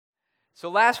So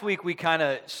last week we kind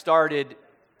of started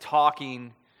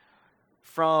talking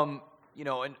from,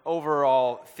 an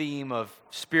overall theme of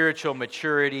spiritual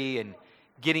maturity and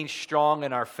getting strong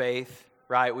in our faith,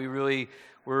 right?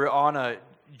 We're on a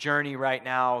journey right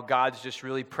now. God's just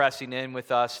really pressing in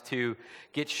with us to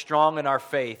get strong in our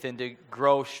faith and to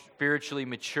grow spiritually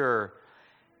mature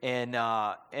in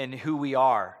who we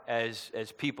are as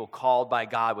people called by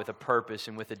God with a purpose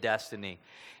and with a destiny.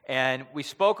 And we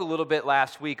spoke a little bit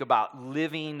last week about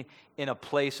living in a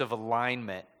place of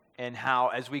alignment and how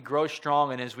as we grow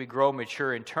strong and as we grow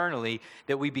mature internally,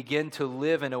 that we begin to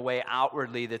live in a way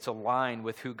outwardly that's aligned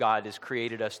with who God has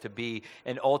created us to be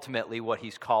and ultimately what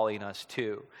He's calling us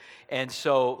to. And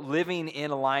so living in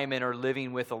alignment or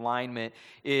living with alignment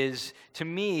is, to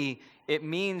me, it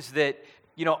means that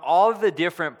all of the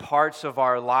different parts of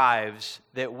our lives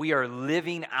that we are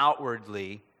living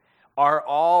outwardly are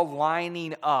all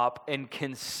lining up and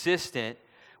consistent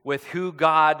with who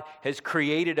God has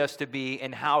created us to be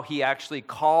and how He actually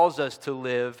calls us to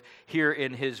live here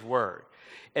in His Word.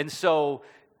 And so,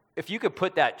 if you could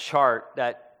put that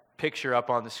picture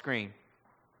up on the screen.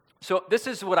 So this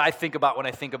is what I think about when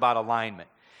I think about alignment.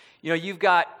 You're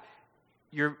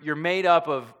made up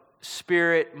of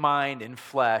spirit, mind, and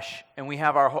flesh, and we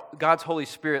have God's Holy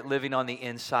Spirit living on the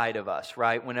inside of us,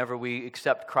 right? Whenever we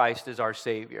accept Christ as our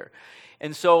Savior.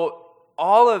 And so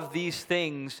all of these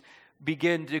things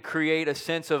begin to create a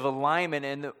sense of alignment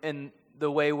in the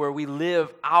way where we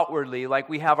live outwardly, like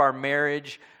we have our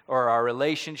marriage or our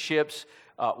relationships,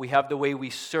 we have the way we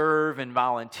serve and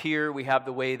volunteer, we have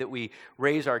the way that we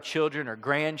raise our children or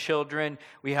grandchildren,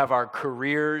 we have our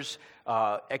careers,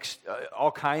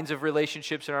 all kinds of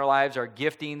relationships in our lives, our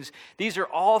giftings. These are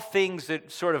all things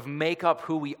that sort of make up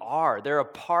who we are. They're a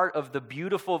part of the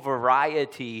beautiful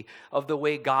variety of the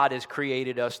way God has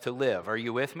created us to live. Are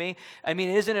you with me? I mean,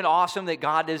 isn't it awesome that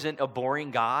God isn't a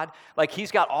boring God? Like,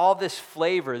 He's got all this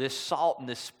flavor, this salt and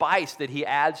this spice that He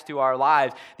adds to our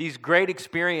lives, these great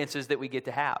experiences that we get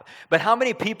to have. But how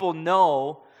many people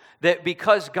know that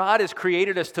because God has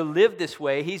created us to live this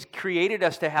way, He's created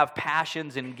us to have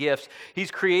passions and gifts.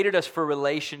 He's created us for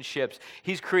relationships.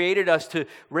 He's created us to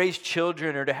raise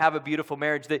children or to have a beautiful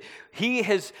marriage. That He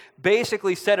has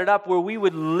basically set it up where we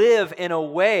would live in a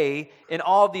way in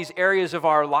all of these areas of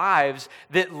our lives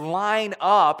that line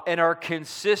up and are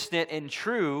consistent and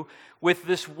true with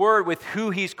this Word, with who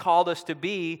He's called us to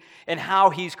be and how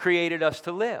He's created us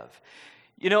to live.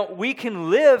 We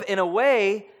can live in a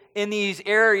way in these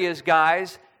areas,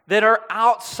 guys, that are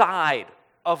outside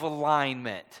of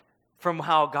alignment from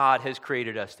how God has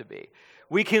created us to be.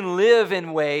 We can live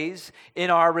in ways in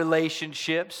our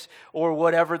relationships or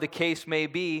whatever the case may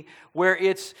be where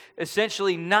it's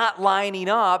essentially not lining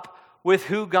up with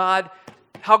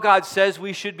how God says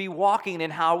we should be walking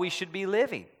and how we should be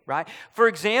living, right? For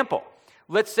example,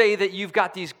 let's say that you've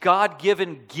got these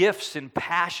God-given gifts and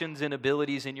passions and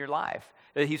abilities in your life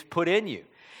that He's put in you.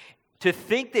 To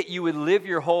think that you would live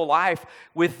your whole life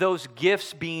with those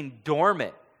gifts being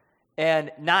dormant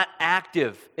and not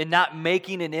active and not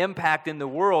making an impact in the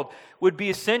world would be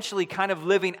essentially kind of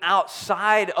living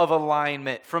outside of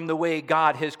alignment from the way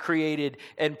God has created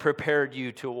and prepared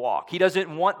you to walk. He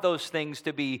doesn't want those things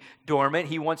to be dormant.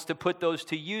 He wants to put those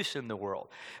to use in the world.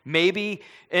 Maybe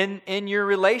in your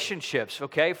relationships,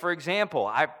 okay? For example,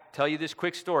 I tell you this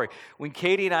quick story. When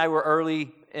Katie and I were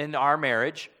early in our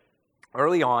marriage,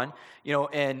 early on,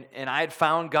 and I had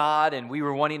found God and we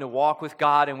were wanting to walk with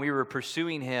God and we were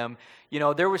pursuing Him,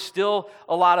 there was still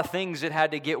a lot of things that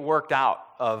had to get worked out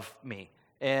of me.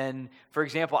 And for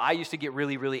example, I used to get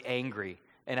really, really angry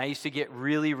and I used to get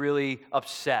really, really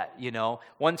upset,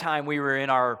 One time we were in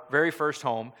our very first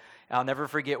home. I'll never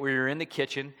forget, we were in the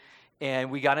kitchen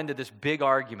and we got into this big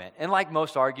argument. And like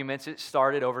most arguments, it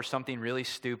started over something really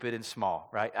stupid and small,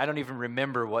 right? I don't even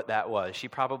remember what that was. She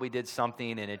probably did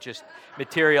something and it just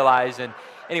materialized. And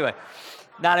anyway,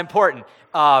 not important.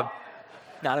 Not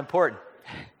important.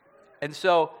 And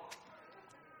so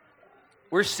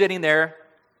we're sitting there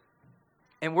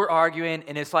and we're arguing,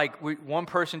 and it's like one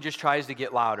person just tries to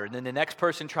get louder, and then the next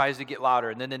person tries to get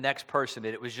louder, and then the next person.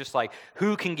 And it was just like,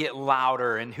 who can get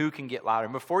louder and who can get louder?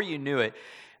 And before you knew it,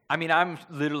 I'm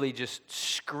literally just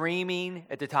screaming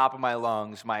at the top of my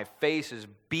lungs. My face is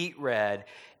beet red.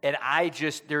 And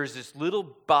there's this little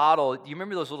bottle. Do you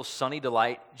remember those little Sunny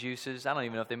Delight juices? I don't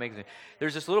even know if they make them.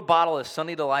 There's this little bottle of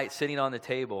Sunny Delight sitting on the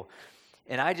table.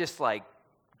 And I just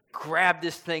grabbed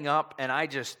this thing up and I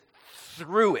just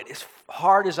threw it as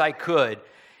hard as I could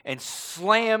and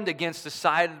slammed against the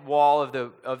side wall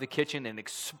of the kitchen and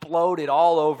exploded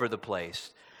all over the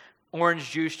place.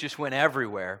 Orange juice just went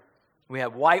everywhere. We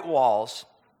had white walls.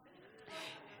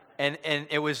 and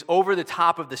it was over the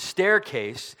top of the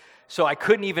staircase, so I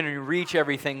couldn't even reach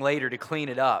everything later to clean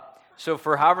it up. So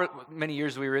for however many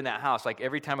years we were in that house, like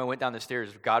every time I went down the stairs,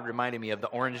 God reminded me of the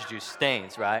orange juice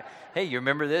stains, right? Hey, you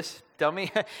remember this,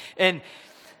 dummy? And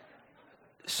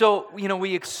so,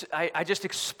 I just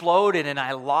exploded and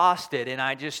I lost it,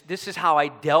 and this is how I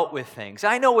dealt with things.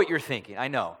 I know what you're thinking, I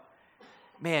know.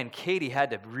 Man, Katie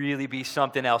had to really be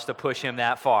something else to push him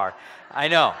that far. I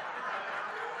know.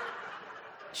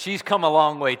 She's come a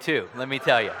long way too, let me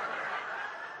tell you.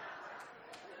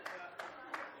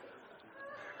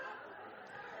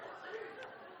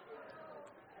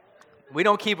 We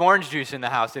don't keep orange juice in the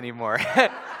house anymore.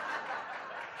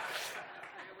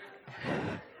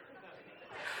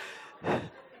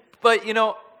 But,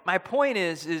 my point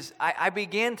is I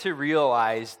began to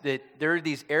realize that there are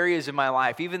these areas in my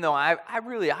life, even though I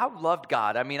loved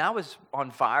God. I mean, I was on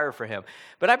fire for Him.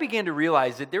 But I began to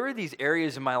realize that there were these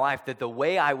areas in my life that the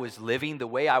way I was living, the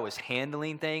way I was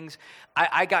handling things,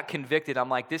 I got convicted. I'm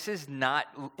like, this is not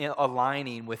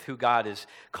aligning with who God is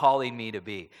calling me to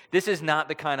be. This is not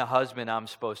the kind of husband I'm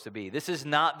supposed to be. This is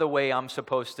not the way I'm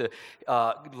supposed to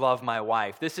love my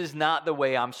wife. This is not the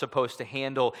way I'm supposed to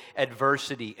handle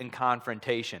adversity and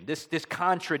confrontation. This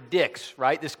contradicts,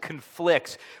 right? This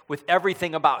conflicts with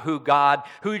everything about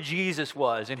who Jesus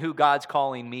was and who God's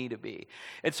calling me to be.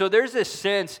 And so there's this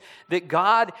sense that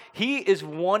God, He is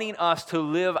wanting us to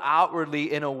live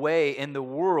outwardly in a way in the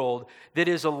world that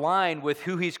is aligned with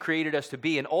who He's created us to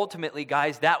be. And ultimately,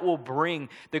 guys, that will bring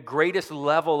the greatest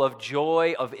level of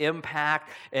joy, of impact,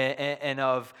 and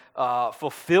of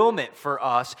fulfillment for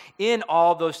us in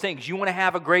all those things. You want to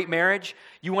have a great marriage?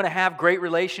 You want to have great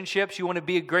relationships? You want to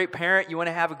be a great parent? You want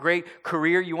to have a great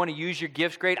career? You want to use your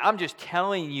gifts great? I'm just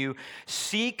telling you,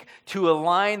 seek to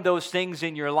align those things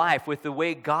in your life with the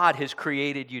way God has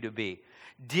created you to be.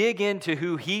 Dig into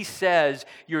who He says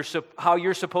how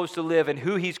you're supposed to live and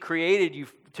who He's created you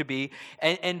to be,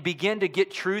 and begin to get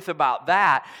truth about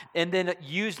that, and then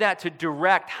use that to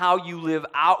direct how you live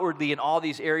outwardly in all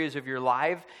these areas of your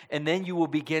life, and then you will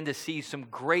begin to see some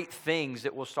great things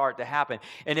that will start to happen.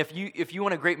 And if you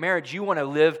want a great marriage, you want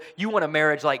a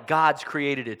marriage like God's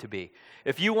created it to be.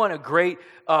 If you want a great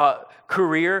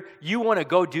career, you want to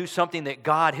go do something that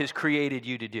God has created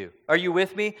you to do. Are you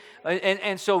with me?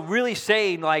 And so really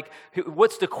saying, like,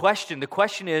 what's the question? The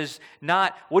question is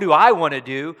not, what do I want to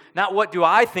do? Not what do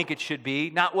I think it should be?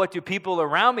 Not what do people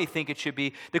around me think it should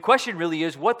be? The question really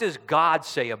is, what does God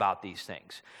say about these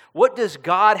things? What does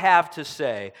God have to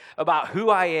say about who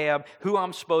I am, who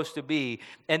I'm supposed to be?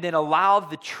 And then allow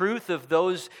the truth of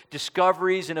those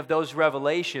discoveries and of those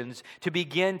revelations to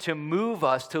begin to move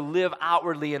us to live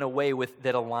outwardly in a way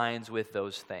that aligns with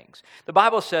those things. The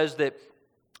Bible says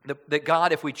that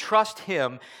God, if we trust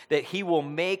Him, that He will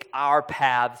make our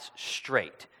paths straight.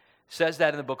 It says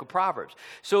that in the book of Proverbs.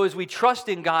 So as we trust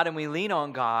in God and we lean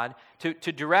on God to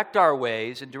direct our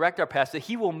ways and direct our paths, that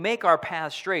He will make our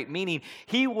paths straight, meaning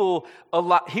He will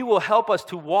help us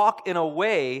to walk in a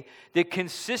way that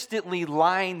consistently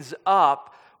lines up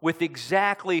with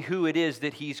exactly who it is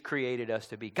that He's created us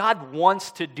to be. God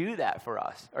wants to do that for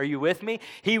us. Are you with me?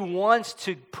 He wants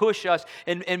to push us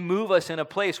and move us in a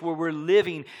place where we're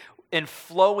living and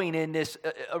flowing in this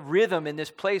rhythm, in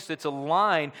this place that's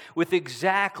aligned with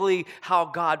exactly how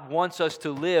God wants us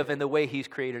to live and the way He's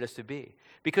created us to be.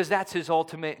 Because that's His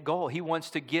ultimate goal. He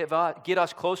wants to get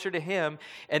us closer to Him,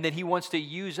 and then He wants to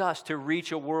use us to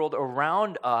reach a world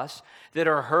around us that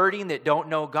are hurting, that don't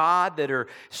know God, that are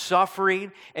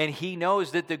suffering. And He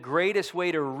knows that the greatest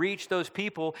way to reach those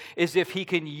people is if He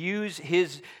can use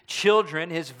His children,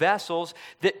 His vessels,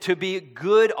 to be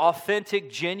good,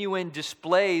 authentic, genuine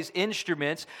displays,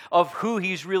 instruments of who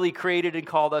He's really created and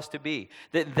called us to be.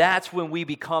 That's when we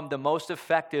become the most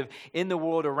effective in the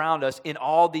world around us in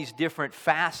all these different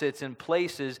facets and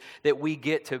places that we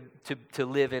get to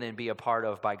live in and be a part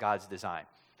of by God's design.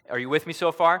 Are you with me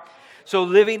so far? So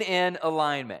living in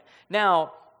alignment.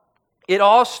 Now, it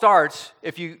all starts,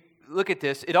 if you look at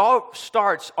this, it all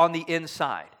starts on the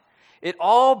inside. It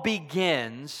all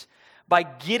begins by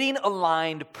getting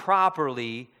aligned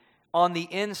properly on the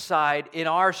inside in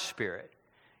our spirit,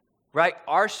 right?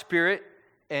 Our spirit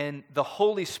and the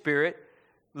Holy Spirit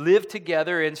live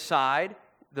together inside.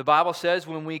 The Bible says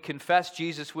when we confess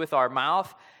Jesus with our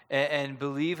mouth and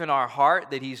believe in our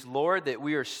heart that He's Lord, that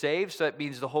we are saved. So that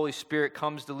means the Holy Spirit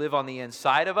comes to live on the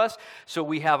inside of us. So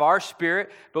we have our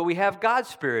spirit, but we have God's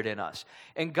Spirit in us.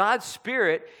 And God's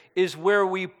Spirit is where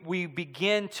we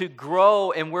begin to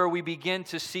grow and where we begin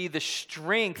to see the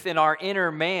strength in our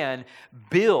inner man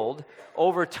build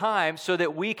over time so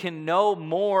that we can know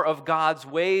more of God's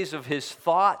ways, of His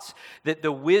thoughts, that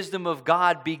the wisdom of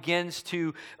God begins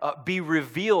to be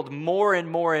revealed more and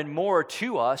more and more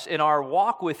to us in our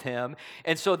walk with Him.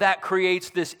 And so that creates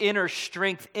this inner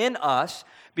strength in us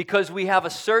because we have a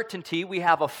certainty, we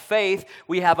have a faith,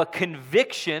 we have a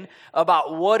conviction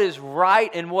about what is right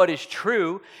and what is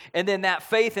true. And then that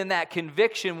faith and that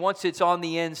conviction, once it's on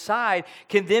the inside,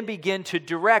 can then begin to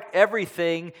direct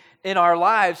everything in our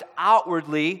lives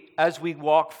outwardly as we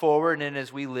walk forward and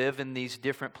as we live in these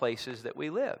different places that we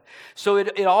live. So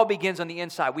it all begins on the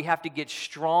inside. We have to get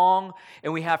strong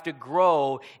and we have to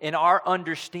grow in our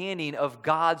understanding of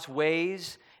God's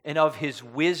ways and of His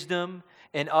wisdom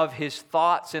and of His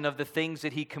thoughts and of the things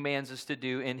that He commands us to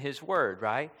do in His Word,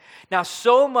 right? Now,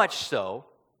 so much so,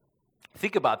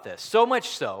 think about this, so much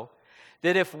so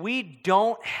that if we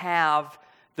don't have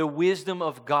the wisdom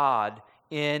of God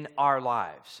in our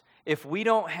lives, if we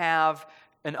don't have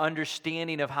an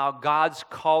understanding of how God's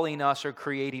calling us or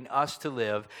creating us to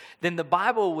live, then the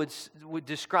Bible would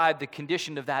describe the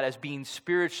condition of that as being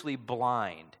spiritually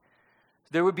blind.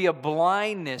 There would be a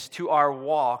blindness to our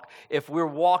walk if we're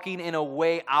walking in a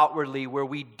way outwardly where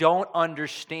we don't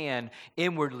understand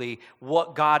inwardly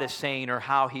what God is saying or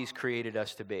how He's created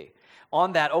us to be.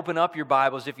 On that, open up your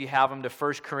Bibles if you have them to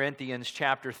 1 Corinthians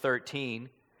chapter 13.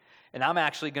 And I'm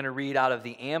actually going to read out of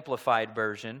the Amplified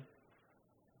Version.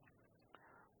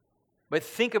 But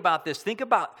think about this. Think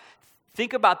about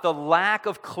the lack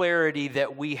of clarity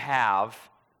that we have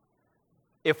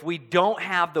if we don't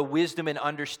have the wisdom and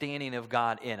understanding of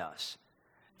God in us.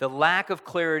 The lack of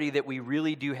clarity that we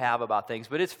really do have about things.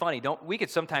 But it's funny, we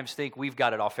could sometimes think we've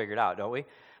got it all figured out, don't we?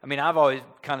 I mean, I've always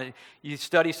you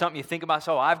study something, you think about,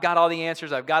 I've got all the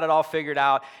answers, I've got it all figured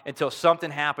out, until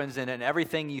something happens and then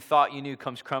everything you thought you knew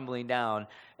comes crumbling down,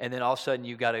 and then all of a sudden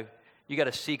you got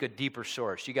to seek a deeper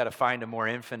source. You got to find a more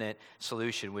infinite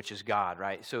solution, which is God,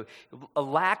 right? So a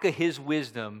lack of His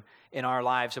wisdom in our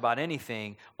lives about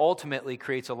anything ultimately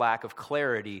creates a lack of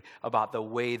clarity about the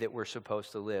way that we're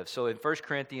supposed to live. So in 1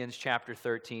 Corinthians chapter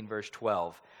 13, verse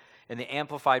 12, in the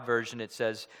Amplified Version it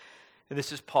says, and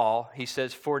this is Paul, he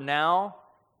says, "For now,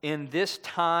 in this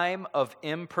time of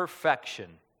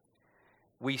imperfection,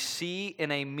 we see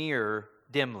in a mirror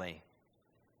dimly,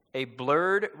 a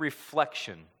blurred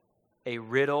reflection, a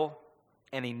riddle,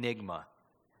 an enigma.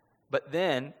 But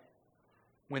then,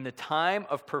 when the time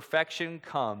of perfection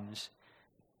comes,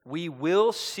 we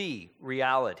will see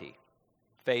reality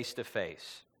face to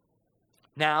face.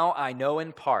 Now I know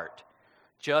in part,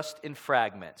 just in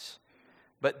fragments,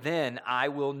 but then I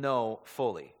will know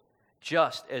fully,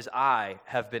 just as I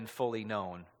have been fully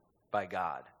known by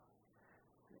God."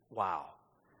 Wow.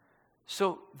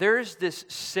 So there's this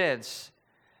sense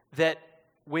that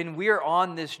when we are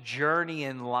on this journey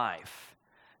in life,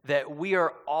 that we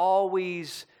are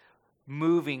always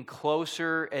moving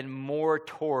closer and more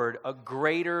toward a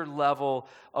greater level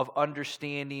of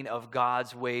understanding of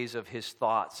God's ways, of His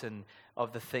thoughts, and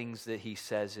of the things that He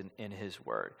says in His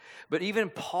Word. But even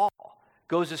Paul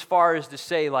goes as far as to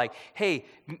say, like, hey,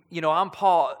 I'm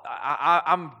Paul,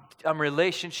 I'm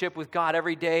relationship with God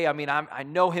every day. I mean, I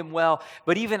know Him well,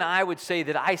 but even I would say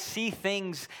that I see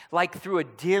things like through a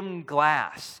dim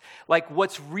glass. Like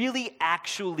what's really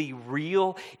actually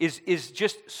real is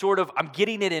just sort of, I'm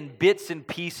getting it in bits and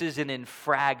pieces and in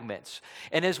fragments.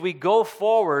 And as we go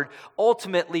forward,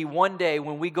 ultimately one day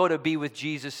when we go to be with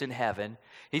Jesus in heaven,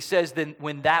 He says, then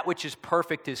when that which is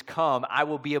perfect is come, I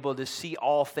will be able to see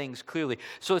all things clearly.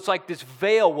 So it's like this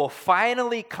veil will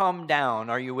finally come down.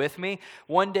 Are you with me?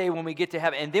 One day when we get to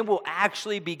heaven, and then we'll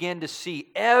actually begin to see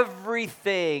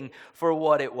everything for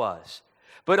what it was.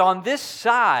 But on this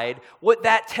side, what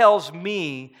that tells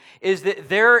me is that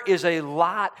there is a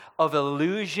lot of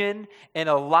illusion and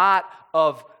a lot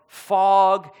of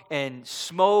fog and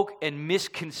smoke and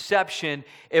misconception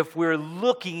if we're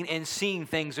looking and seeing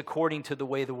things according to the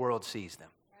way the world sees them.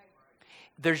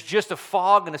 There's just a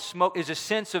fog and a smoke. There's a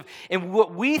sense of, and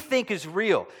what we think is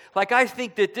real. Like I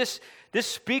think that this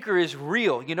speaker is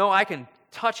real. I can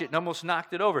touch it and almost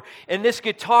knocked it over. And this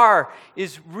guitar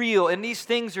is real. And these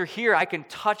things are here. I can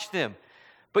touch them.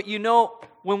 But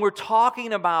when we're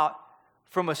talking about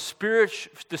from the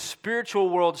spiritual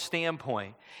world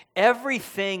standpoint,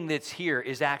 everything that's here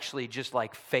is actually just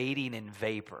like fading in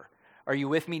vapor, Are you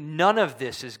with me? None of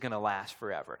this is going to last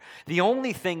forever. The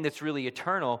only thing that's really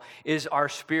eternal is our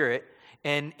spirit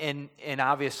and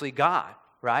obviously God,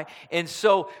 right? And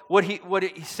so what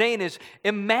he's saying is,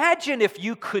 imagine if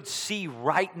you could see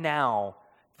right now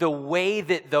the way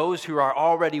that those who are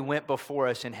already went before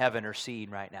us in heaven are seeing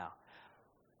right now.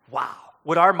 Wow.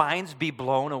 Would our minds be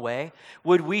blown away?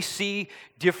 Would we see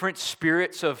different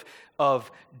spirits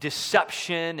of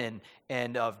deception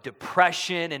and of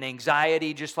depression and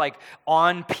anxiety just like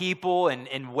on people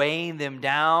and weighing them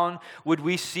down? Would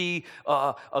we see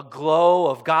a glow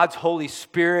of God's Holy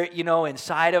Spirit,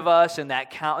 inside of us and that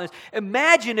countenance?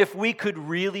 Imagine if we could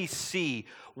really see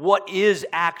what is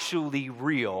actually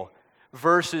real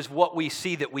versus what we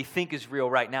see that we think is real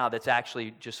right now that's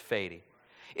actually just fading.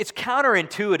 It's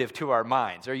counterintuitive to our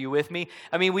minds. Are you with me?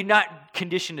 I mean, we're not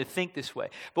conditioned to think this way.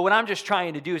 But what I'm just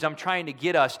trying to do is I'm trying to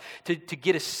get us to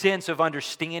get a sense of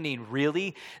understanding,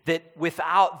 really, that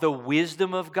without the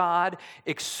wisdom of God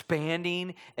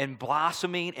expanding and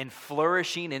blossoming and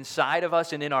flourishing inside of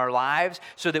us and in our lives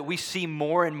so that we see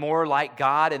more and more like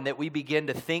God and that we begin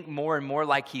to think more and more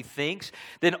like He thinks,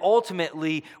 then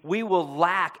ultimately we will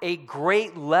lack a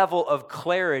great level of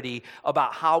clarity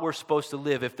about how we're supposed to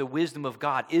live if the wisdom of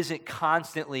God isn't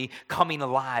constantly coming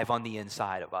alive on the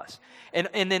inside of us.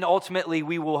 And then ultimately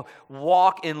we will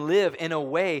walk and live in a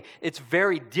way it's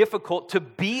very difficult to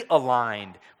be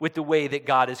aligned with the way that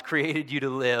God has created you to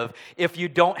live if you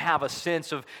don't have a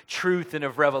sense of truth and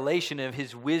of revelation of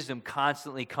His wisdom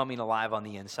constantly coming alive on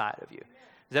the inside of you.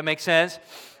 Does that make sense?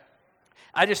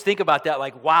 I just think about that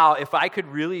like, wow, if I could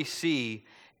really see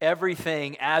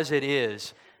everything as it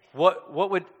is, I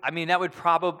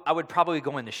would probably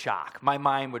go into shock. My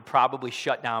mind would probably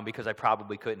shut down because I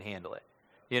probably couldn't handle it,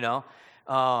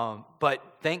 But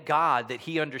thank God that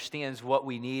He understands what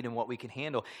we need and what we can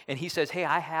handle. And He says, hey,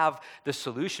 I have the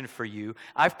solution for you.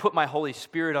 I've put my Holy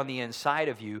Spirit on the inside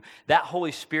of you. That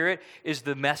Holy Spirit is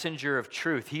the messenger of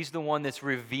truth. He's the one that's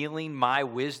revealing my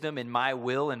wisdom and my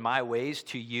will and my ways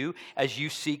to you as you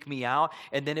seek me out.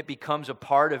 And then it becomes a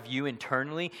part of you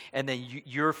internally. And then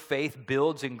your faith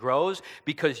builds and grows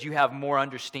because you have more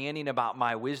understanding about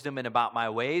my wisdom and about my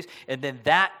ways. And then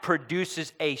that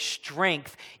produces a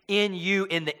strength in you,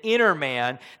 in the inner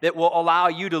man, that will allow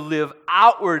you to live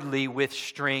outwardly with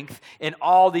strength in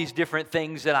all these different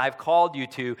things that I've called you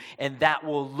to, and that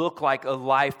will look like a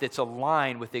life that's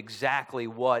aligned with exactly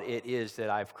what it is that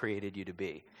I've created you to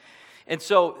be. And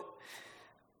so,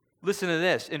 listen to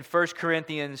this. In 1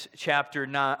 Corinthians chapter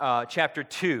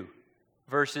 2,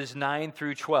 verses 9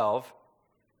 through 12,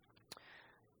 it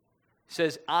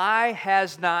says, "Eye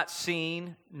has not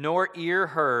seen, nor ear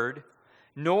heard,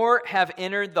 nor have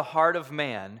entered the heart of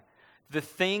man the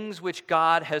things which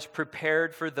God has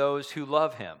prepared for those who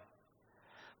love Him.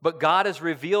 But God has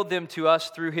revealed them to us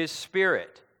through His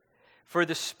Spirit. For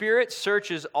the Spirit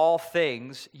searches all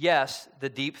things, yes, the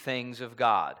deep things of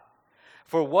God.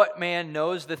 For what man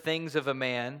knows the things of a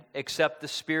man except the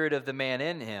spirit of the man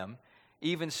in him?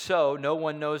 Even so, no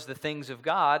one knows the things of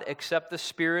God except the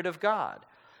Spirit of God.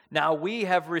 Now we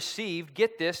have received,"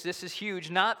 get this is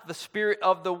huge, "not the spirit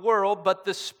of the world, but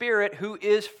the Spirit who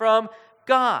is from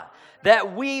God,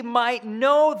 that we might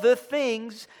know the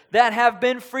things that have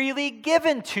been freely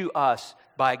given to us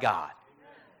by God."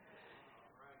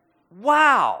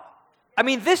 Wow. I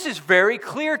mean, this is very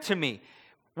clear to me.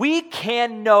 We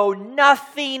can know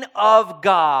nothing of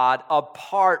God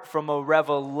apart from a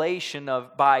revelation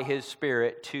by His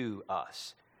Spirit to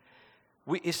us.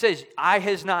 It says, "Eye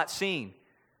has not seen,"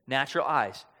 natural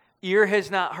eyes, "ear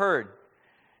has not heard,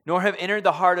 nor have entered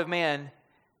the heart of man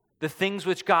the things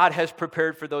which God has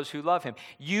prepared for those who love Him."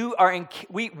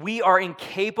 We are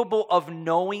incapable of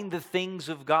knowing the things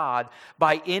of God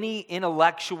by any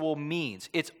intellectual means.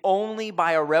 It's only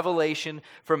by a revelation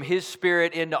from His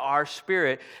Spirit into our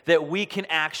spirit that we can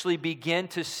actually begin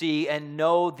to see and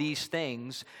know these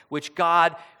things which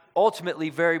God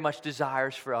ultimately very much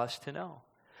desires for us to know.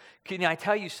 Can I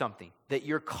tell you something? That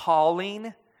your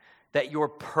calling, that your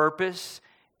purpose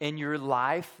in your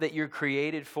life that you're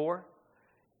created for,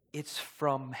 it's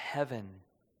from heaven.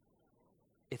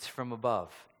 It's from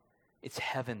above. It's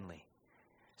heavenly.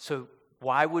 So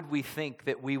why would we think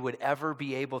that we would ever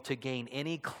be able to gain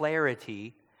any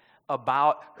clarity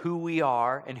about who we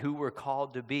are and who we're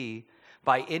called to be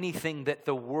by anything that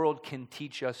the world can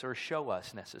teach us or show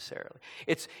us necessarily?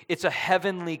 It's a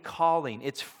heavenly calling.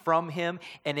 It's from Him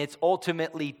and it's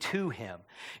ultimately to Him.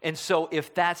 And so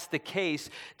if that's the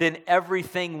case, then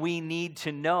everything we need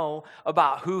to know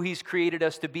about who He's created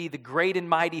us to be, the great and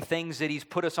mighty things that He's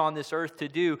put us on this earth to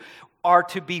do, are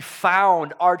to be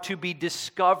found, are to be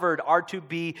discovered, are to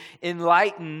be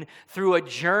enlightened through a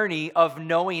journey of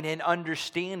knowing and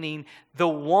understanding the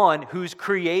one who's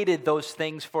created those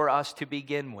things for us to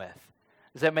begin with.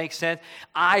 Does that make sense?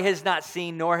 Eye has not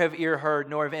seen, nor have ear heard,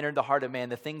 nor have entered the heart of man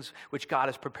the things which God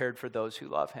has prepared for those who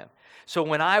love him. So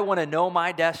when I want to know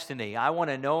my destiny, I want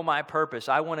to know my purpose,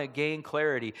 I want to gain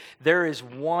clarity, there is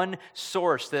one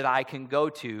source that I can go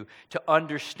to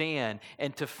understand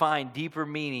and to find deeper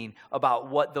meaning about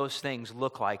what those things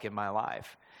look like in my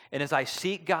life. And as I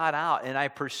seek God out and I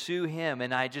pursue him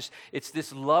and it's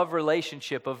this love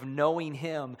relationship of knowing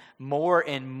him more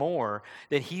and more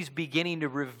that he's beginning to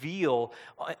reveal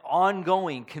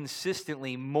ongoing,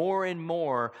 consistently, more and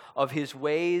more of his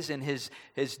ways and his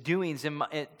doings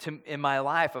in my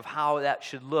life of how that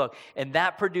should look. And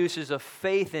that produces a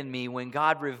faith in me when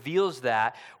God reveals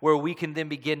that, where we can then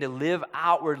begin to live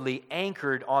outwardly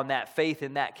anchored on that faith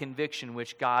and that conviction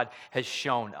which God has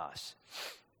shown us.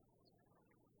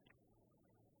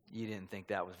 You didn't think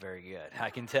that was very good. I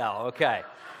can tell. Okay.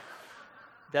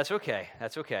 That's okay.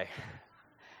 That's okay.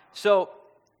 So,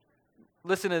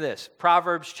 listen to this.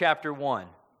 Proverbs chapter 1,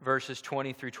 verses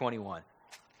 20 through 21.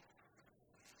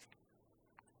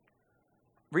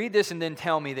 Read this and then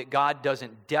tell me that God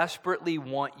doesn't desperately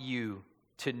want you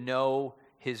to know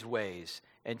his ways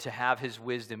and to have his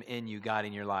wisdom in you,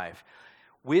 guiding your life.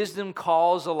 Wisdom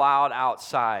calls aloud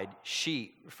outside.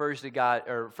 She refers to God,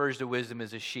 or refers to wisdom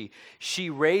as a she.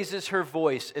 She raises her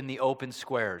voice in the open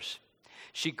squares.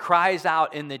 She cries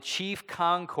out in the chief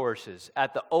concourses.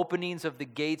 At the openings of the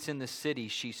gates in the city,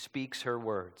 she speaks her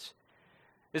words.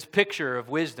 This picture of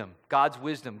wisdom, God's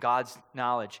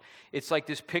knowledge. It's like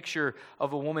this picture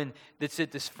of a woman that's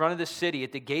at the front of the city,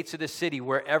 at the gates of the city,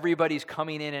 where everybody's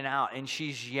coming in and out, and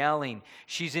she's yelling.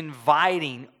 She's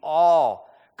inviting all,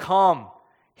 come.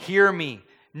 Hear me,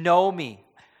 know me.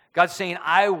 God's saying,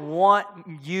 I want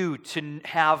you to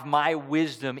have my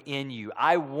wisdom in you.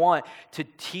 I want to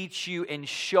teach you and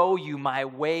show you my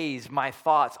ways, my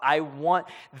thoughts. I want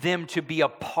them to be a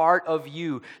part of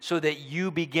you so that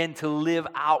you begin to live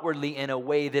outwardly in a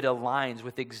way that aligns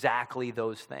with exactly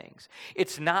those things.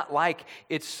 It's not like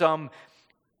it's some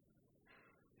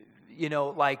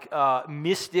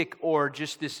mystic or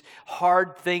just this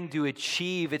hard thing to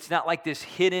achieve. It's not like this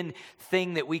hidden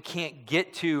thing that we can't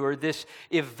get to or this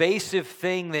evasive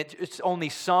thing that only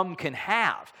some can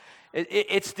have.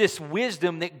 It's this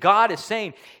wisdom that God is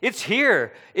saying, it's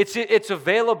here, it's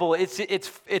available,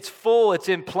 it's full, it's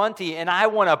in plenty, and I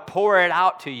want to pour it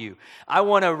out to you. I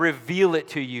want to reveal it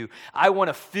to you. I want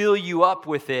to fill you up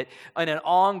with it on an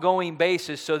ongoing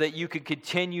basis so that you can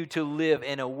continue to live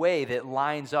in a way that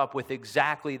lines up with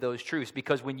exactly those truths.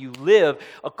 Because when you live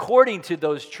according to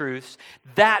those truths,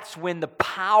 that's when the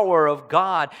power of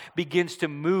God begins to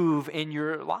move in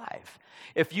your life.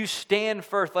 If you stand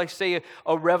first, like say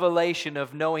a revelation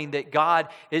of knowing that God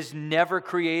has never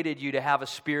created you to have a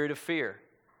spirit of fear,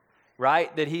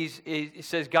 right? That he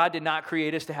says God did not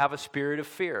create us to have a spirit of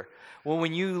fear. Well,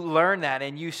 when you learn that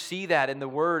and you see that in the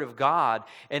Word of God,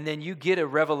 and then you get a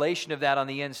revelation of that on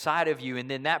the inside of you,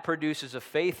 and then that produces a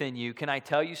faith in you, can I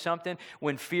tell you something?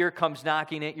 When fear comes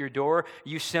knocking at your door,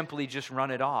 you simply just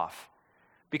run it off.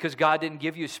 Because God didn't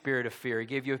give you a spirit of fear. He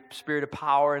gave you a spirit of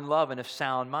power and love and of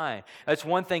sound mind. It's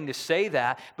one thing to say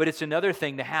that, but it's another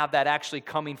thing to have that actually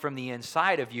coming from the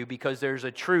inside of you, because there's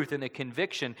a truth and a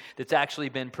conviction that's actually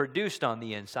been produced on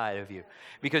the inside of you.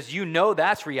 Because you know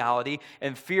that's reality,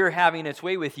 and fear having its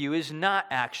way with you is not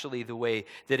actually the way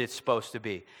that it's supposed to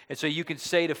be. And so you can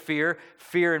say to fear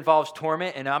involves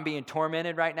torment, and I'm being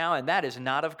tormented right now, and that is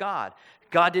not of God.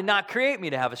 God did not create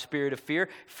me to have a spirit of fear.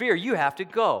 Fear, you have to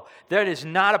go. That is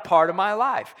not a part of my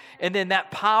life. And then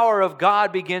that power of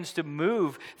God begins to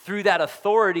move through that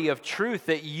authority of truth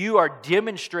that you are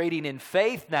demonstrating in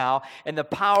faith now, and the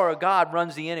power of God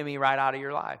runs the enemy right out of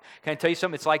your life. Can I tell you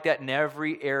something? It's like that in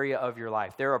every area of your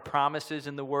life. There are promises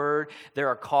in the Word. There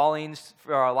are callings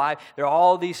for our life. There are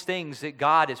all these things that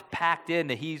God has packed in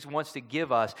that He wants to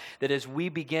give us, that as we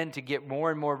begin to get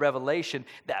more and more revelation,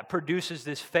 that produces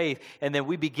this faith, and then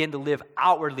we begin to live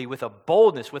outwardly with a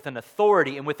boldness, with an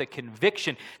authority, and with a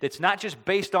conviction that's not just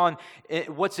based on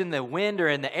what's in the wind or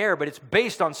in the air, but it's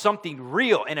based on something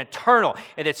real and eternal,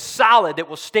 and it's solid, that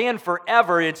will stand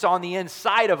forever. It's on the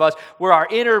inside of us, where our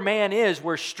inner man is,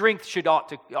 where strength ought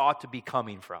to be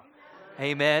coming from.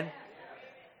 Amen?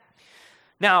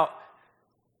 Now,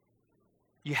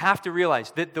 you have to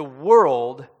realize that the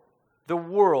world,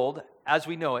 as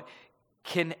we know it,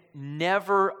 can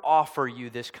never offer you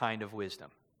this kind of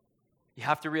wisdom. You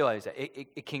have to realize that.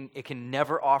 It can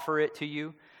never offer it to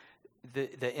you.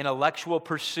 the intellectual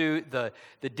pursuit,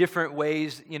 the different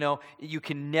ways, you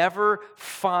can never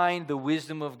find the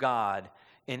wisdom of God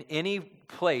in any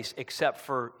place except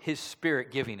for His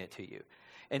Spirit giving it to you.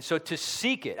 And so to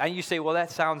seek it, and you say, well, that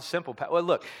sounds simple. Well,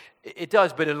 look, it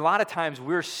does, but a lot of times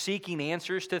we're seeking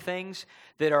answers to things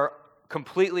that are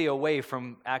completely away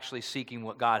from actually seeking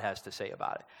what God has to say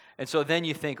about it. And so then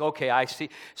you think, okay, I see.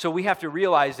 So we have to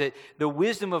realize that the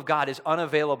wisdom of God is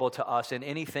unavailable to us in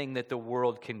anything that the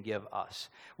world can give us.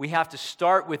 We have to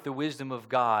start with the wisdom of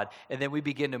God, and then we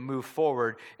begin to move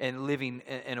forward and living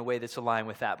in a way that's aligned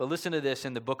with that. But listen to this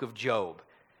in the book of Job.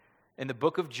 In the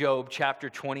book of Job, chapter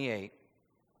 28,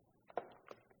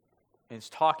 and it's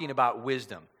talking about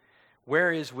wisdom.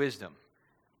 Where is wisdom?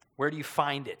 Where do you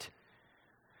find it?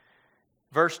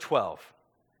 Verse 12.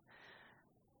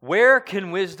 Where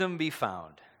can wisdom be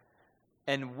found?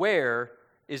 And where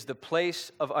is the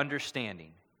place of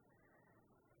understanding?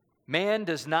 Man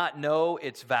does not know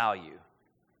its value,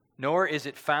 nor is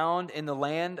it found in the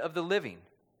land of the living.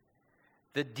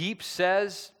 The deep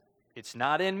says, it's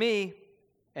not in me,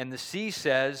 and the sea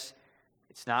says,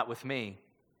 it's not with me.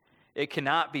 It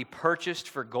cannot be purchased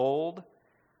for gold,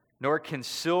 nor can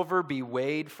silver be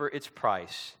weighed for its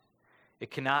price.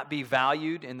 It cannot be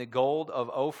valued in the gold of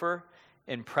Ophir,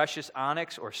 in precious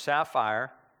onyx or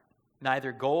sapphire.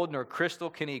 Neither gold nor crystal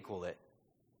can equal it,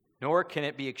 nor can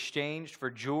it be exchanged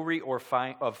for jewelry or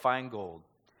of fine gold.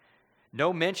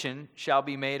 No mention shall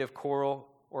be made of coral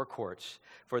or quartz,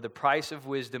 for the price of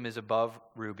wisdom is above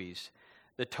rubies.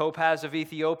 The topaz of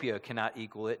Ethiopia cannot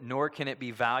equal it, nor can it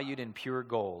be valued in pure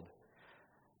gold.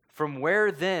 From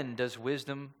where then does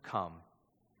wisdom come?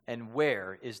 And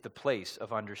where is the place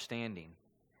of understanding?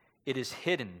 It is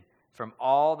hidden from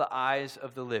all the eyes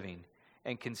of the living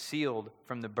and concealed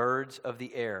from the birds of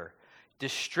the air.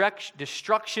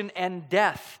 Destruction and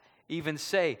death even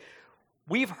say,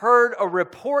 we've heard a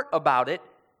report about it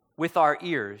with our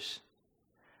ears,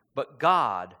 but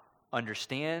God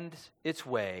understands its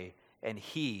way and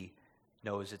He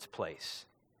knows its place.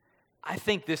 I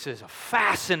think this is a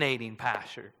fascinating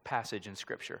passage in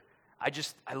Scripture.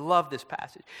 I love this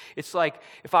passage. It's like,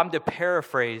 if I'm to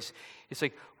paraphrase, it's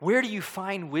like, where do you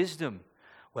find wisdom?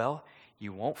 Well,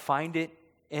 you won't find it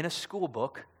in a school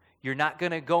book. You're not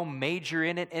going to go major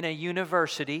in it in a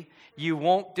university. You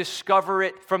won't discover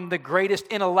it from the greatest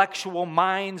intellectual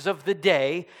minds of the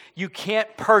day. You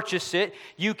can't purchase it.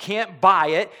 You can't buy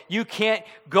it. You can't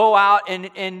go out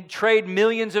and trade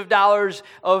millions of dollars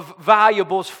of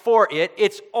valuables for it.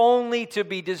 It's only to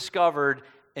be discovered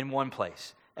in one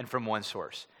place and from one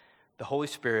source. The Holy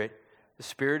Spirit, the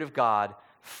Spirit of God,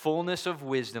 fullness of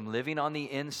wisdom living on the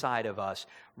inside of us,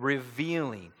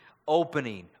 revealing,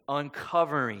 opening,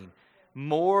 uncovering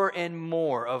more and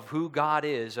more of who God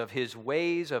is, of His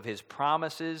ways, of His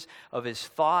promises, of His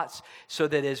thoughts, so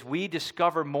that as we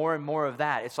discover more and more of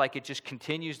that, it's like it just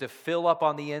continues to fill up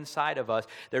on the inside of us.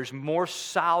 There's more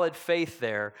solid faith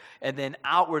there, and then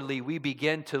outwardly we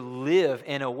begin to live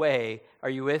in a way, are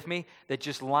you with me, that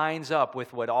just lines up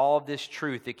with what all of this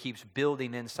truth that keeps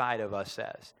building inside of us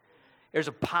says. There's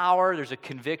a power, there's a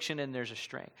conviction, and there's a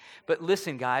strength. But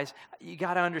listen, guys, you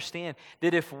got to understand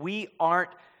that if we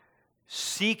aren't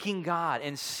seeking God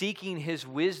and seeking His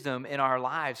wisdom in our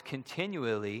lives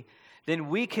continually, then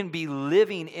we can be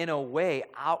living in a way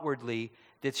outwardly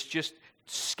that's just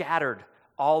scattered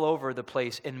all over the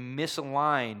place and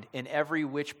misaligned in every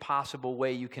which possible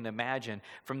way you can imagine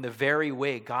from the very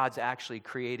way God's actually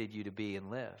created you to be and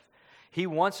live. He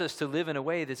wants us to live in a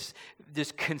way that's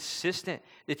consistent,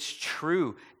 that's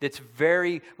true, that's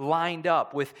very lined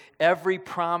up with every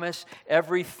promise,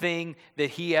 everything that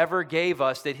He ever gave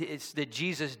us, that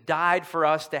Jesus died for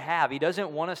us to have. He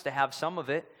doesn't want us to have some of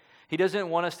it. He doesn't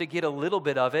want us to get a little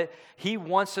bit of it. He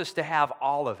wants us to have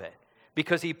all of it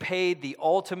because He paid the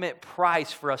ultimate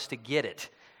price for us to get it.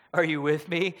 Are you with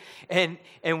me? And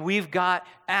we've got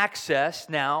access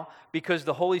now because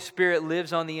the Holy Spirit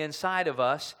lives on the inside of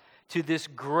us to this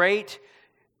great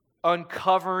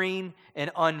uncovering and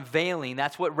unveiling.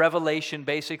 That's what revelation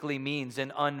basically means,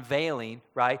 an unveiling,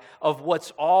 right, of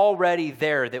what's already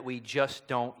there that we just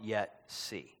don't yet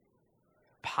see.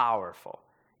 Powerful.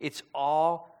 It's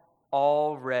all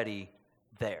already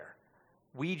there.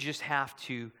 We just have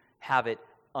to have it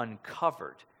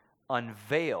uncovered,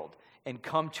 unveiled, and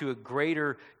come to a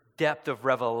greater depth of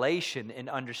revelation and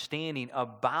understanding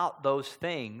about those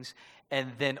things,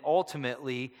 and then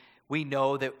ultimately we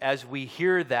know that as we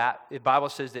hear that, the Bible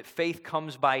says that faith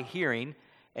comes by hearing,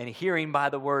 and hearing by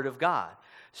the Word of God.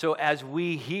 So as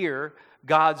we hear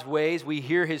God's ways, we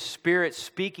hear His Spirit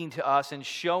speaking to us and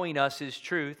showing us His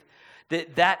truth,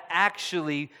 that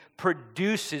actually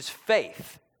produces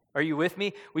faith. Are you with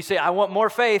me? We say, I want more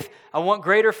faith. I want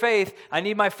greater faith. I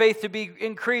need my faith to be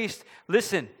increased.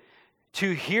 Listen,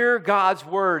 to hear God's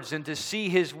words and to see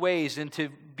His ways and to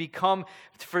become,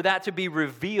 for that to be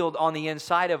revealed on the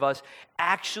inside of us,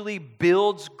 actually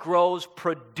builds, grows,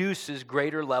 produces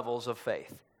greater levels of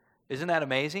faith. Isn't that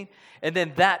amazing? And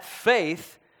then that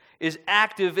faith is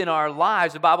active in our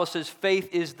lives. The Bible says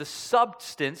faith is the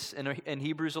substance, in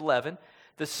Hebrews 11,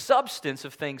 the substance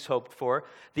of things hoped for,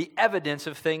 the evidence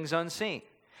of things unseen.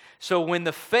 So when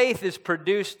the faith is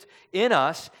produced in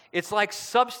us, it's like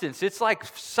substance. It's like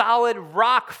solid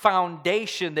rock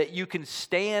foundation that you can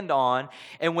stand on.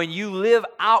 And when you live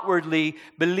outwardly,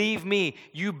 believe me,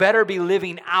 you better be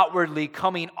living outwardly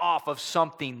coming off of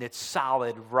something that's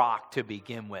solid rock to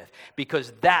begin with.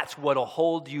 Because that's what'll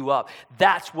hold you up.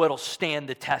 That's what'll stand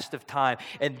the test of time.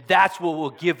 And that's what will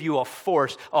give you a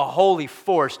force, a holy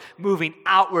force, moving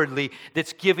outwardly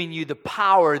that's giving you the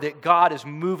power that God is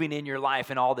moving in your life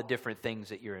and all the different things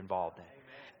that you're involved in.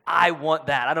 I want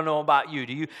that. I don't know about you.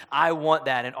 Do you? I want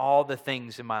that in all the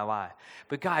things in my life.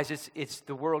 But guys, it's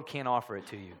the world can't offer it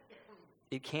to you.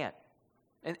 It can't.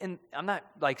 And I'm not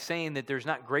like saying that there's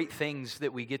not great things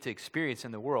that we get to experience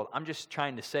in the world. I'm just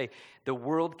trying to say the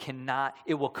world cannot,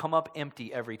 it will come up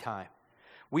empty every time.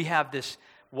 We have this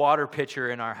water pitcher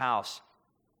in our house,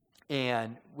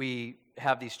 and we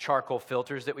have these charcoal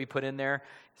filters that we put in there,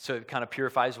 so it kind of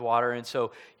purifies water. And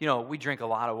so, we drink a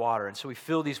lot of water. And so we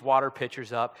fill these water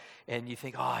pitchers up, and you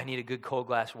think, I need a good cold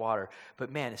glass of water.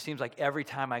 But man, it seems like every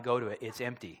time I go to it, it's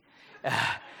empty.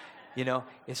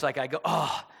 It's like I go,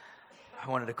 I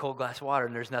wanted a cold glass of water,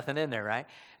 and there's nothing in there, right?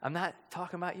 I'm not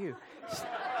talking about you.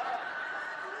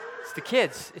 It's the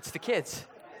kids. It's the kids.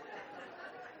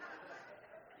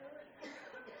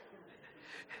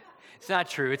 It's not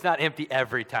true. It's not empty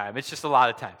every time. It's just a lot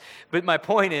of times. But my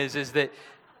point is that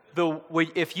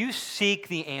if you seek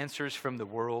the answers from the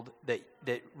world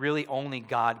that really only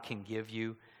God can give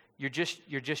you, you're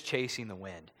just chasing the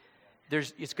wind.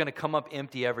 It's going to come up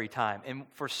empty every time. And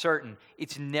for certain,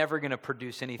 it's never going to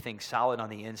produce anything solid on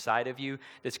the inside of you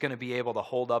that's going to be able to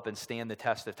hold up and stand the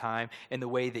test of time in the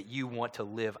way that you want to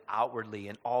live outwardly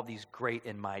in all these great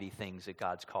and mighty things that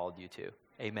God's called you to.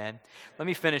 Amen? Let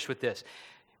me finish with this.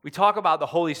 We talk about the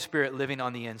Holy Spirit living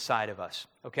on the inside of us.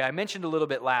 Okay, I mentioned a little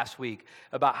bit last week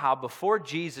about how before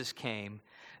Jesus came,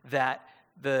 that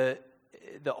the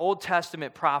Old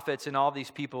Testament prophets and all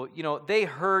these people, they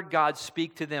heard God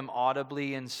speak to them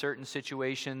audibly in certain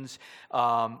situations.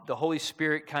 The Holy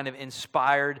Spirit kind of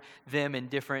inspired them in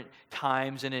different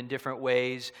times and in different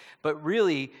ways. But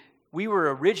really, we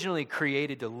were originally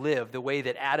created to live the way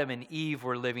that Adam and Eve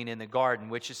were living in the garden,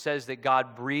 which it says that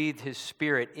God breathed His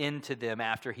Spirit into them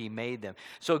after He made them.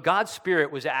 So God's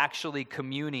Spirit was actually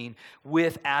communing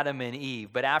with Adam and Eve.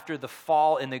 But after the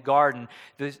fall in the garden,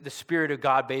 the Spirit of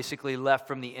God basically left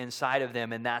from the inside of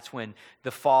them, and that's when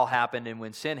the fall happened and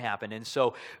when sin happened. And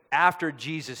so after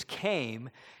Jesus came,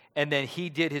 and then He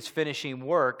did His finishing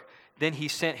work, then He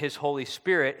sent His Holy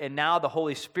Spirit, and now the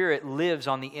Holy Spirit lives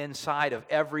on the inside of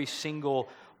every single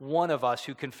one of us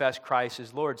who confess Christ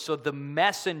as Lord. So the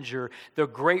messenger, the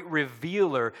great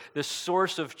revealer, the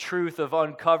source of truth, of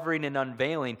uncovering and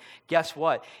unveiling, guess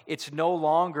what? It's no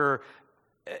longer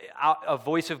a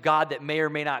voice of God that may or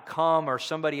may not come, or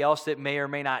somebody else that may or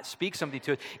may not speak something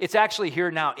to us. It's actually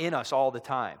here now in us all the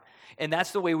time. And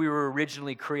that's the way we were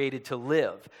originally created to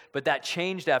live. But that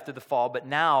changed after the fall. But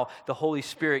now the Holy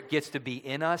Spirit gets to be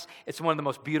in us. It's one of the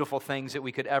most beautiful things that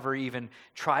we could ever even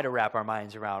try to wrap our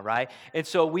minds around, right? And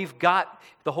so we've got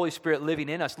the Holy Spirit living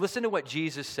in us. Listen to what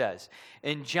Jesus says.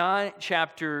 In John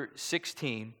chapter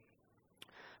 16,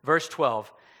 verse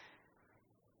 12,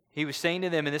 He was saying to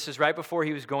them, and this is right before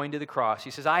He was going to the cross, He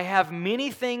says, I have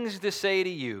many things to say to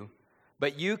you,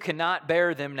 but you cannot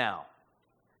bear them now.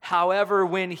 However,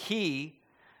 when He,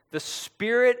 the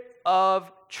Spirit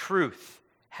of truth,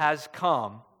 has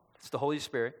come, it's the Holy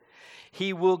Spirit,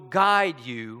 He will guide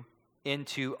you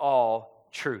into all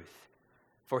truth.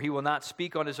 For He will not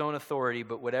speak on His own authority,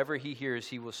 but whatever He hears,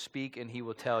 He will speak, and He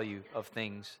will tell you of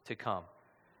things to come.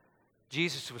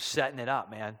 Jesus was setting it up,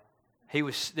 man.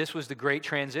 This was the great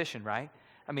transition, right?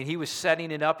 I mean, He was setting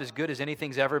it up as good as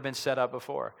anything's ever been set up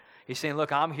before. He's saying,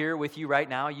 look, I'm here with you right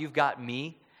now. You've got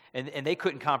me. And they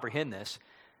couldn't comprehend this,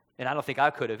 and I don't think I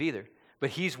could have either. But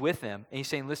He's with them, and He's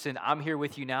saying, listen, I'm here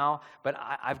with you now, but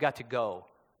I've got to go.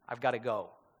 I've got to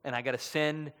go. And I got to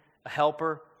send a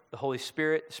helper, the Holy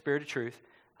Spirit, the Spirit of truth.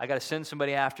 I got to send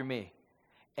somebody after me.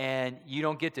 And you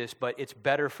don't get this, but it's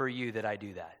better for you that I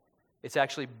do that. It's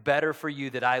actually better for you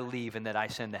that I leave and that I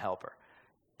send the helper.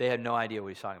 They had no idea what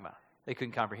He's talking about. They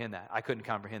couldn't comprehend that. I couldn't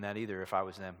comprehend that either if I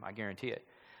was them. I guarantee it.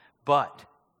 But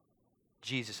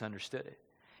Jesus understood it.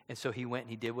 And so he went and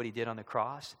he did what he did on the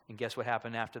cross. And guess what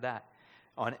happened after that?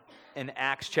 In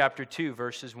Acts chapter 2,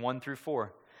 verses 1 through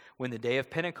 4, when the day of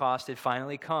Pentecost had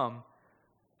finally come,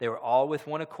 they were all with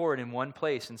one accord in one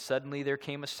place, and suddenly there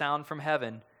came a sound from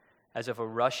heaven as of a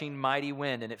rushing mighty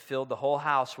wind, and it filled the whole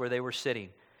house where they were sitting.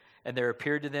 And there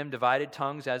appeared to them divided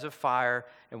tongues as of fire,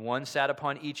 and one sat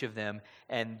upon each of them,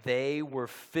 and they were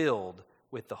filled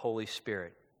with the Holy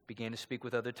Spirit, began to speak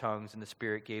with other tongues, and the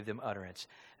Spirit gave them utterance.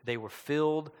 They were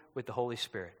filled with the Holy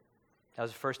Spirit. That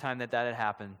was the first time that had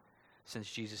happened since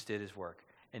Jesus did his work.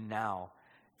 And now,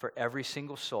 for every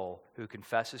single soul who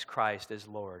confesses Christ as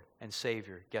Lord and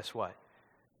Savior, guess what?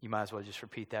 You might as well just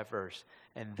repeat that verse.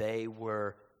 And they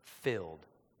were filled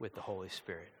with the Holy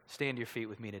Spirit. Stand to your feet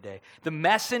with me today. The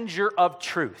messenger of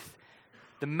truth,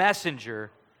 the messenger,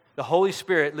 the Holy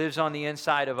Spirit lives on the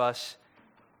inside of us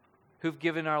who've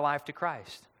given our life to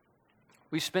Christ.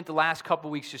 We spent the last couple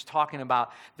weeks just talking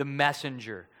about the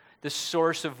messenger, the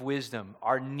source of wisdom,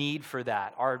 our need for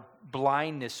that, our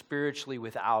blindness spiritually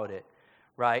without it,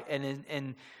 right?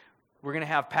 And we're going to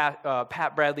have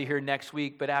Pat Bradley here next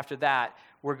week, but after that,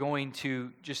 we're going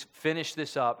to just finish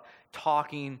this up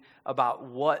talking about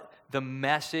what the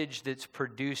message that's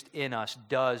produced in us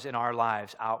does in our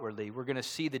lives outwardly. We're going to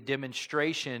see the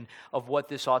demonstration of what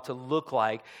this ought to look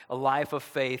like, a life of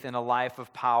faith and a life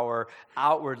of power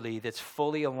outwardly that's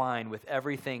fully aligned with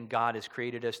everything God has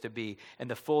created us to be and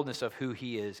the fullness of who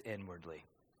He is inwardly.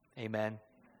 Amen.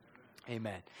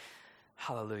 Amen.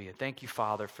 Hallelujah. Thank you,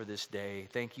 Father, for this day.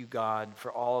 Thank you, God,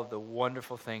 for all of the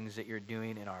wonderful things that you're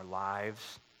doing in our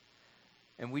lives.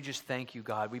 And we just thank you,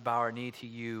 God. We bow our knee to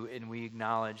you, and we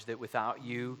acknowledge that without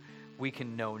you, we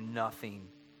can know nothing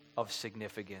of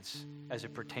significance as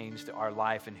it pertains to our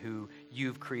life and who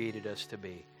you've created us to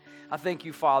be. I thank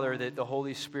you, Father, that the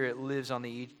Holy Spirit lives on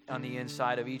the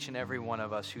inside of each and every one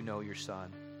of us who know your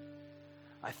Son.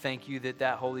 I thank you that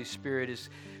Holy Spirit is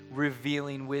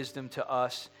revealing wisdom to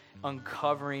us,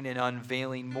 uncovering and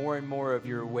unveiling more and more of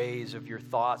your ways, of your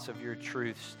thoughts, of your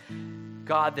truths.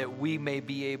 God, that we may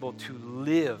be able to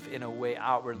live in a way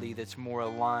outwardly that's more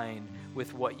aligned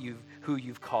with who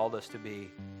you've called us to be.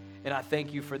 And I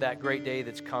thank you for that great day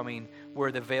that's coming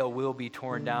where the veil will be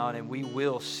torn down and we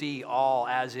will see all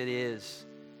as it is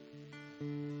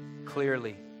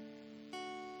clearly.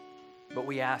 But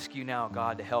we ask you now,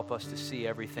 God, to help us to see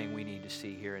everything we need to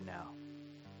see here and now.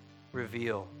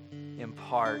 Reveal,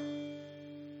 impart,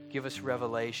 give us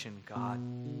revelation, God.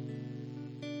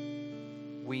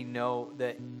 We know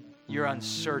that you're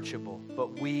unsearchable,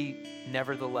 but we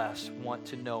nevertheless want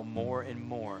to know more and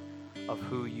more of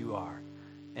who you are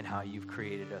and how you've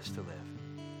created us to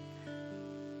live.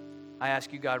 I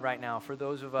ask you, God, right now, for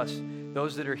those of us,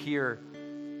 those that are here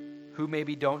who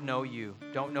maybe don't know you,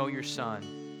 don't know your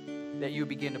Son, that you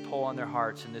begin to pull on their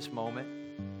hearts in this moment.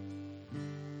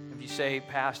 If you say,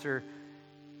 Pastor,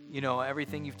 you know,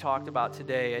 everything you've talked about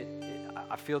today,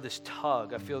 I feel this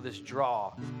tug, I feel this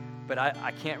draw, but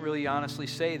I can't really honestly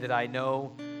say that I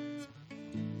know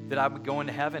that I would go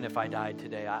into heaven if I died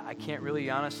today. I can't really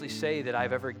honestly say that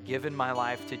I've ever given my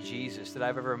life to Jesus, that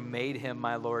I've ever made Him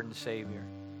my Lord and Savior.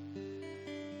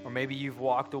 Or maybe you've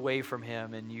walked away from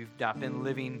Him and you've not been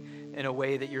living in a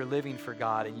way that you're living for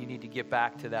God and you need to get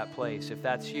back to that place. If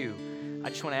that's you, I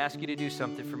just want to ask you to do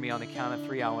something for me on the count of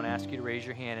 3. I want to ask you to raise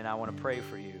your hand and I want to pray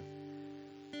for you.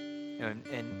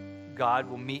 And God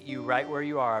will meet you right where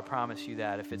you are. I promise you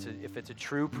that. If it's a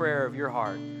true prayer of your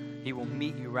heart, He will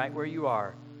meet you right where you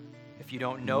are. If you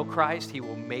don't know Christ, He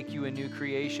will make you a new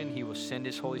creation. He will send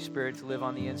His Holy Spirit to live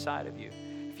on the inside of you.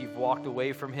 If you've walked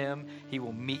away from Him, He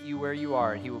will meet you where you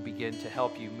are and He will begin to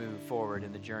help you move forward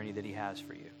in the journey that He has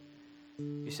for you.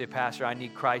 You say, Pastor, I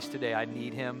need Christ today. I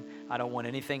need Him. I don't want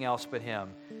anything else but Him.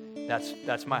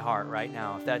 That's my heart right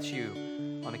now. If that's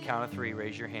you, on the count of 3,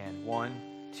 raise your hand.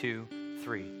 1, 2,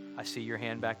 3. I see your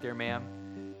hand back there,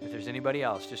 ma'am. If there's anybody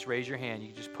else, just raise your hand. You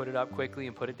can just put it up quickly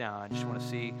and put it down. I just want to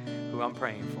see who I'm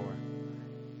praying for.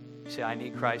 You say, I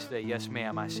need Christ today. Yes,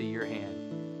 ma'am, I see your hand.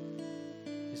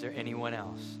 Is there anyone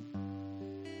else?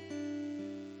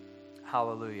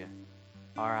 Hallelujah.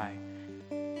 All right.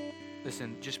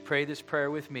 Listen, just pray this prayer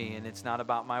with me, and it's not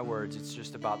about my words. It's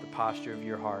just about the posture of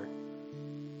your heart.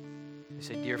 You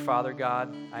say, Dear Father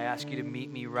God, I ask you to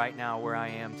meet me right now where I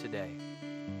am today.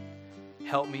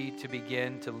 Help me to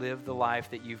begin to live the life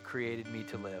that you've created me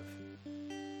to live.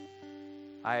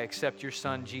 I accept your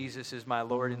Son, Jesus, as my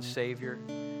Lord and Savior.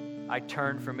 I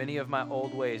turn from many of my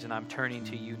old ways, and I'm turning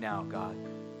to you now, God.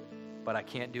 But I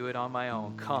can't do it on my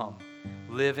own. Come,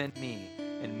 live in me,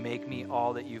 and make me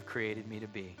all that you've created me to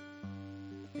be.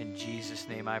 In Jesus'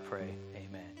 name I pray.